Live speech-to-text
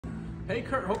Hey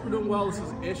Kurt, hope you're doing well. This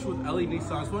is Ish with LA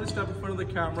Nissan. I just want to step in front of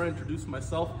the camera, introduce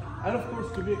myself, and of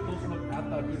course give you a closer look at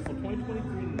that beautiful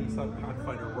 2023 Nissan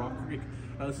Pathfinder Rock.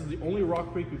 Now this is the only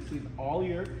Rock we've seen all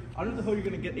year. Under the hood you're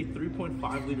going to get a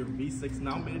 3.5 liter V6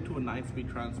 now made into a 9-speed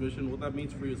transmission. What that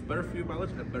means for you is better fuel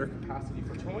mileage and better capacity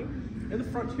for towing. In the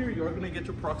front here you're going to get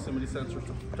your proximity sensors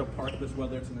to park this,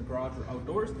 whether it's in the garage or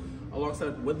outdoors,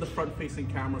 alongside with the front facing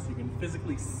camera so you can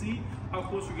physically see how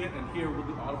close you get and hear with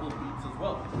the audible beeps as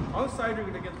well. On the side you're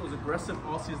going to get those aggressive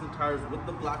all-season tires with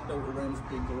the blacked out rims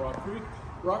being the Rock Creek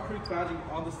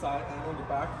badging on the side and on the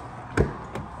back.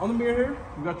 On the mirror here,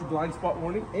 you've got your blind spot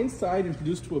warning. Inside,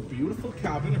 introduced to a beautiful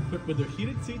cabin equipped with their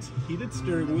heated seats, heated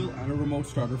steering wheel, and a remote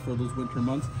starter for those winter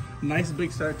months. Nice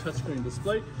big center touchscreen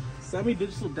display.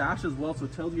 Semi-digital dash as well, so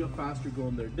it tells you how fast you're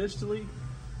going there digitally.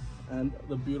 And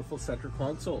the beautiful center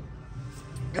console.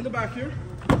 In the back here,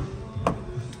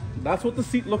 that's what the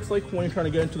seat looks like when you're trying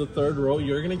to get into the third row.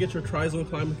 You're gonna get your tri-zone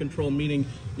climate control, meaning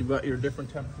you've got your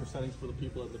different temperature settings for the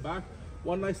people in the back.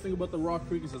 One nice thing about the Rock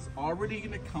Creek is it's already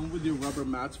gonna come with your rubber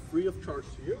mats free of charge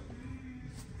to you.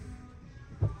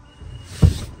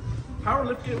 Power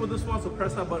lift gate with this one, so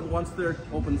press that button once there, it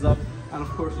opens up. And of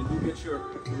course you do get your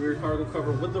rear cargo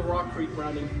cover with the Rock Creek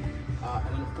branding.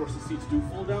 And then of course the seats do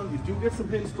fold down. You do get some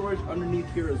hidden storage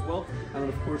underneath here as well. And then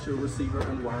of course your receiver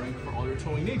and wiring for all your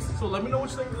towing needs. So let me know what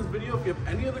you think of this video. If you have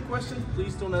any other questions,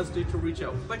 please don't hesitate to reach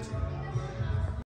out. Thanks.